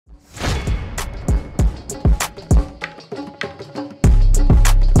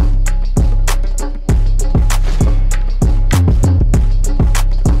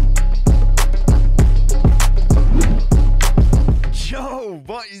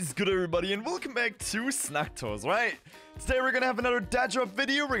is good, everybody, and welcome back to Snugtoes, right? Today we're gonna have another Datdrop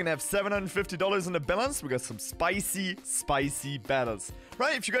video. We're gonna have $750 in the balance. We got some spicy battles.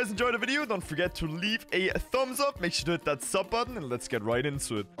 Right, if you guys enjoyed the video, don't forget to leave a thumbs up. Make sure to hit that sub button, and let's get right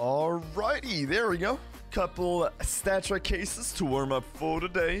into it. Alrighty, there we go. Couple StatTrak cases to warm up for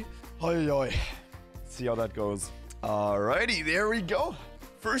today. Let's see how that goes. Alrighty, there we go.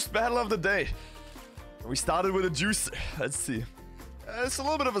 First battle of the day. We started with a juicer. Let's see. It's a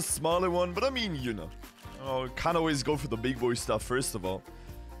little bit of a smaller one, but I mean, you know. Oh, can't always go for the big boy stuff, first of all.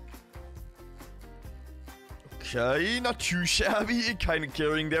 Okay, not too shabby. Kind of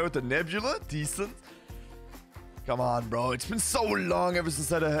carrying there with the Nebula. Decent. Come on, bro. It's been so long ever since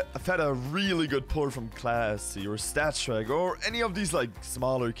I've had a really good pull from Classy or StatTrak or any of these, like,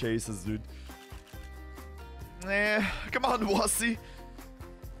 smaller cases, dude. Come on, Wussy.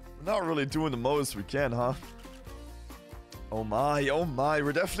 We're not really doing the most we can, huh? Oh my,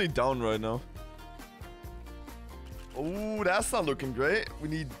 we're definitely down right now. Oh, that's not looking great. We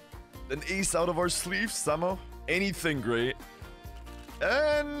need an ace out of our sleeves somehow. Anything great.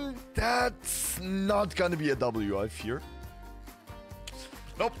 And that's not gonna be a W, I fear.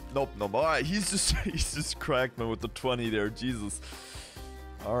 Nope. Alright, he's just cracked, man, with the 20 there. Jesus.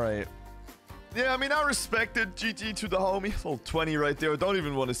 Alright. Yeah, I mean, I respect it. GG to the homie. Little 20 right there. Don't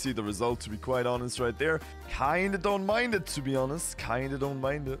even want to see the result, to be quite honest, right there. Kinda don't mind it, to be honest. Kinda don't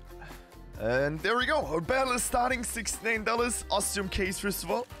mind it. And there we go. Our battle is starting. $69. Ostium case, first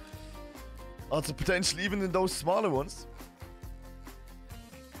of all. Lots of potential, even in those smaller ones.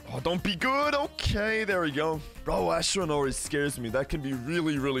 Oh, don't be good. Okay, there we go. Bro, Astron always scares me. That can be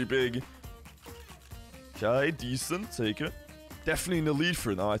really, really big. Okay, decent. Take it. Definitely in the lead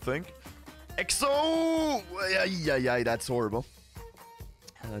for now, I think. EXO! Yeah, that's horrible.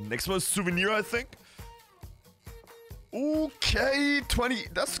 Next one is Souvenir, I think. Okay, 20.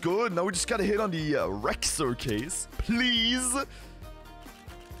 That's good. Now we just gotta hit on the Rexer case. Please.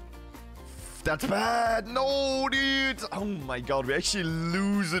 That's bad. No, dude. Oh my god, we actually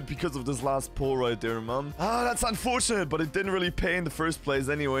lose it because of this last pull right there, man. Ah, that's unfortunate, but it didn't really pay in the first place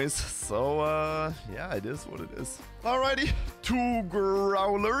anyways. So, yeah, it is what it is. Alrighty. 2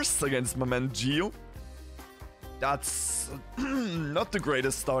 Growlers against my man Geo. That's not the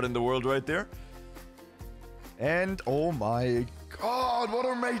greatest start in the world right there. And, oh my god, what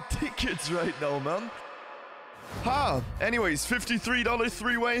are my tickets right now, man? Anyways, $53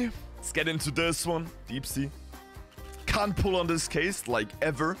 three-way. Let's get into this one. Deep sea. Can't pull on this case, like,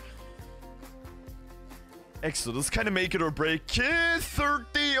 ever. Exodus, kind of make it or break it.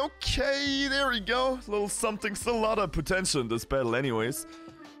 30, okay, there we go. A little something, still a lot of potential in this battle anyways.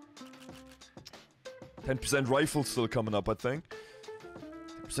 10% rifle still coming up, I think.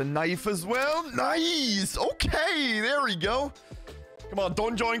 10% knife as well. Nice, okay, there we go. Come on,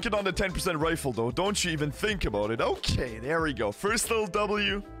 don't joink it on the 10% rifle, though. Don't you even think about it. Okay, there we go. First little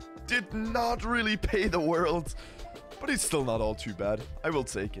W. Did not really pay the world, but it's still not all too bad. I will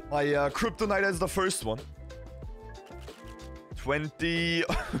take it. My Kryptonite is the first one. 20.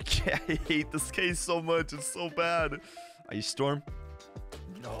 Okay, I hate this case so much. It's so bad. Ice Storm.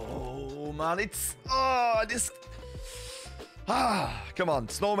 No, man. It's... come on.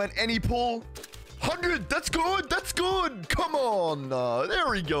 Snowman, any pull? 100. That's good. That's good. Come on. There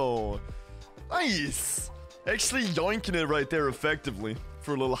we go. Nice. Actually yoinking it right there effectively.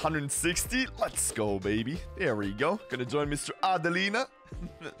 For a little 160. Let's go, baby. There we go. Gonna join Mr. Adelina.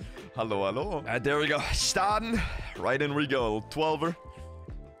 Hello. There we go. Starting. Right in we go. 12er.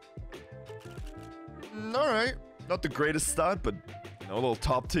 Alright. Not the greatest start, but you know, a little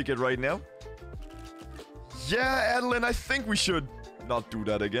top ticket right now. Yeah, Adeline, I think we should not do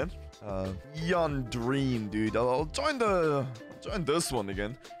that again. Young Dream, dude. I'll join this one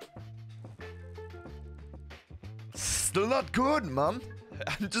again. Still not good, man.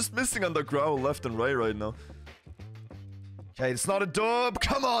 I'm just missing on the growl left and right now. Okay, it's not a dub.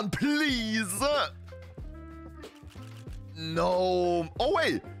 Come on, please. No. Oh,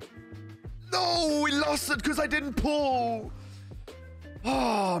 wait. No, we lost it because I didn't pull.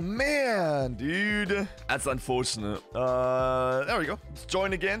 Oh, man, dude. That's unfortunate. There we go. Let's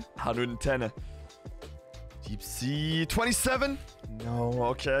join again. 110. Deep sea. 27. No,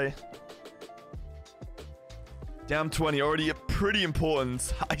 okay. Damn, 20, already pretty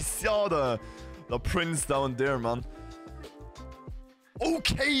important. I saw the prince down there, man.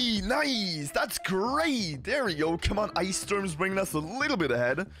 Okay, nice. That's great. There we go. Come on, Ice Storm's bringing us a little bit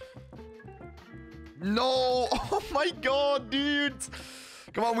ahead. No. Oh my god, dude.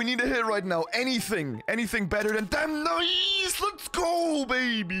 Come on, we need a hit right now. Anything better than damn nice. Let's go,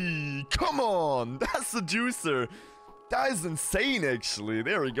 baby. Come on. That's the juicer. That is insane, actually.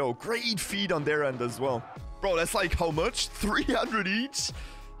 There we go. Great feed on their end as well. Bro, that's like how much? 300 each?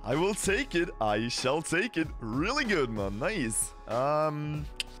 I will take it. I shall take it. Really good, man. Nice.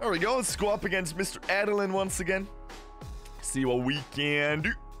 There we go. Let's go up against Mr. Adeline once again. See what we can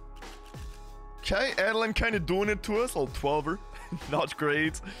do. Okay, Adeline kind of doing it to us. All 12er. Not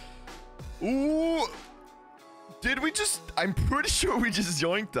great. Ooh. Did we just... I'm pretty sure we just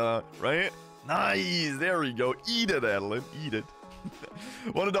yoinked that, right? Nice. There we go. Eat it, Adeline. Eat it.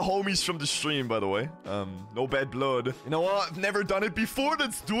 One of the homies from the stream, by the way. No bad blood. You know what? I've never done it before.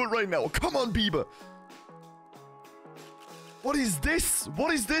 Let's do it right now. Come on, Bieber. What is this?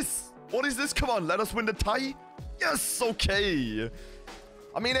 What is this? What is this? Come on, let us win the tie. Yes, okay.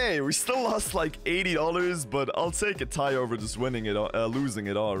 I mean, hey, we still lost like $80, but I'll take a tie over just winning it, losing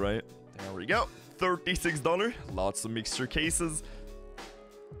it all, right? There we go. $36. Lots of mixture cases.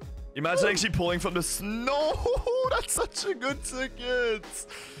 Imagine actually pulling from the snow. That's such a good ticket.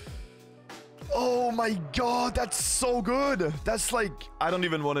 Oh my god, that's so good. That's like, I don't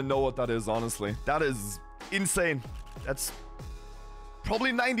even want to know what that is, honestly. That is insane. That's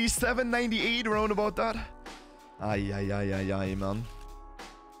probably 97, 98, around about that. Ay, man.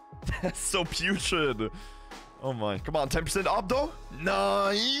 That's so putrid. Oh my. Come on, 10% up though.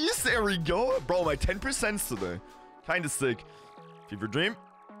 Nice. There we go. Bro, my 10% today. Kind of sick. Fever Dream.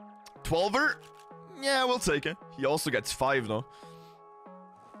 12er. Yeah, we'll take it. He also gets 5 though.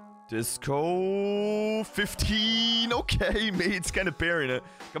 Disco. 15. Okay, mate's kind of pairing it.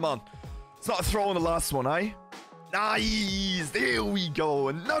 Come on. Let's not throw in the last one, eh? Nice. There we go.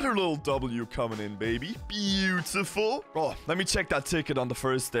 Another little W coming in, baby. Beautiful. Bro, let me check that ticket on the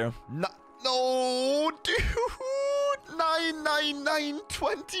first there. No, dude.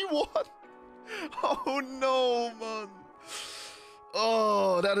 99921. Oh, no, man.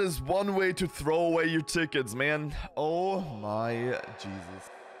 Oh, that is one way to throw away your tickets, man. Oh, my Jesus.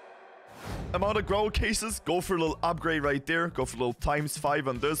 Amount of growl cases. Go for a little upgrade right there. Go for a little ×5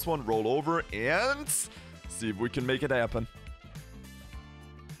 on this one. Roll over and... see if we can make it happen.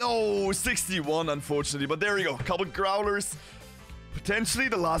 No, 61, unfortunately. But there we go. A couple growlers. Potentially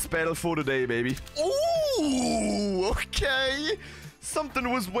the last battle for today, baby. Ooh, okay.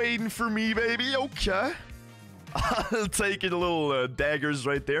 Something was waiting for me, baby. Okay. I'll take it. A little daggers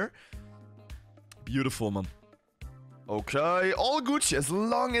right there. Beautiful, man. Okay, all Gucci. As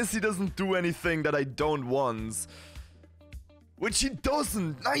long as he doesn't do anything that I don't want. Which he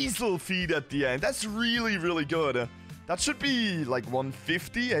doesn't. Nice little feed at the end. That's really, really good. That should be like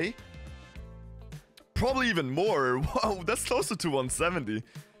 150, eh? Probably even more. Wow, that's closer to 170.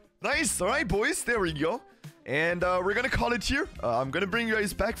 Nice. All right, boys. There we go. And we're going to call it here. I'm going to bring you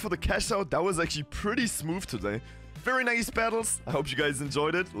guys back for the cash out. That was actually pretty smooth today. Very nice battles. I hope you guys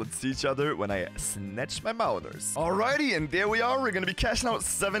enjoyed it. Let's see each other when I snatch my mouners. Alrighty, and there we are. We're going to be cashing out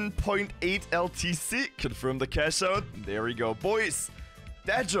 7.8 LTC. Confirm the cash out. There we go, boys.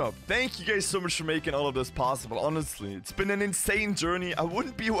 Datdrop, thank you guys so much for making all of this possible. Honestly, it's been an insane journey. I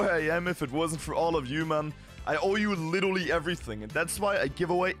wouldn't be where I am if it wasn't for all of you, man. I owe you literally everything, and that's why I give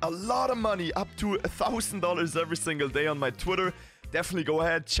away a lot of money, up to $1,000 every single day on my Twitter. Definitely go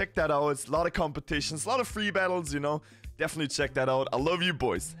ahead, check that out. It's a lot of competitions, a lot of free battles, you know. Definitely check that out. I love you,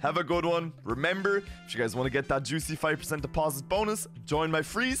 boys. Have a good one. Remember, if you guys want to get that juicy 5% deposit bonus, join my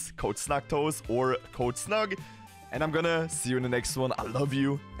freeze, code Snugtoes or code Snug. And I'm gonna see you in the next one. I love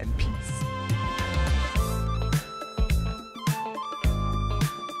you, and peace.